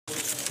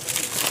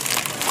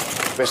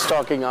We're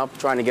stocking up,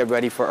 trying to get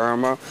ready for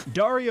Irma.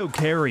 Dario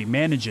Carey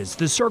manages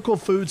the Circle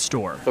Food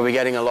store. So we're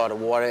getting a lot of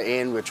water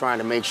in. We're trying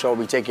to make sure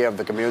we take care of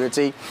the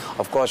community.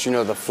 Of course, you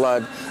know, the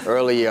flood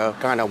earlier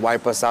kind of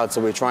wiped us out,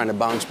 so we're trying to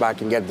bounce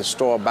back and get the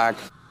store back.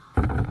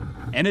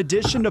 In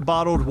addition to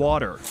bottled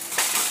water,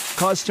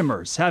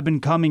 customers have been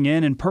coming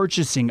in and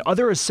purchasing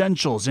other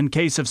essentials in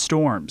case of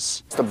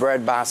storms. The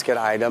bread basket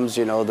items,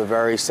 you know, the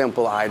very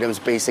simple items,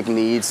 basic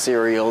needs,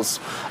 cereals,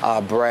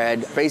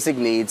 bread, basic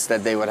needs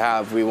that they would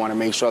have. We want to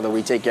make sure that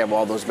we take care of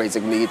all those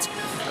basic needs,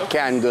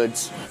 canned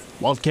goods.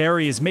 While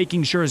Carey is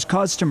making sure his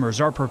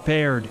customers are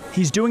prepared,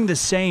 he's doing the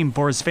same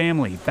for his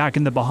family back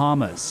in the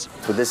Bahamas.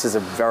 So this is a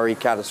very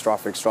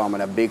catastrophic storm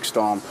and a big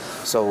storm,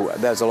 so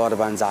there's a lot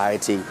of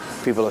anxiety.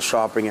 People are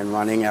shopping and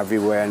running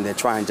everywhere, and they're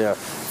trying to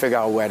figure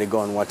out where to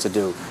go and what to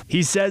do.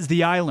 He says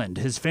the island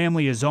his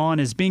family is on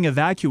is being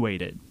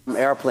evacuated.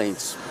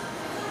 Airplanes.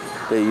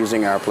 They're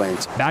using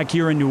airplanes. Back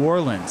here in New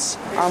Orleans,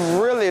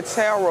 I'm really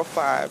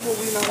terrified.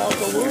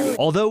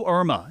 although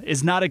Irma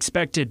is not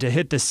expected to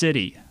hit the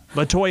city,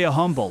 Latoya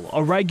Humble,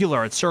 a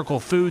regular at Circle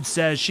Food,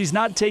 says she's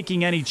not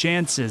taking any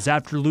chances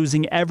after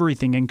losing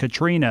everything in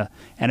Katrina,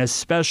 and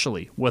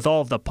especially with all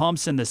of the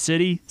pumps in the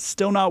city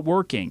still not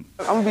working.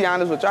 I'm gonna be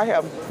honest with you, I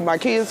have my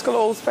kids'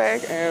 clothes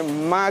packed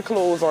and my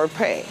clothes are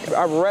packed.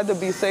 I'd rather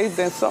be safe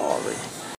than sorry.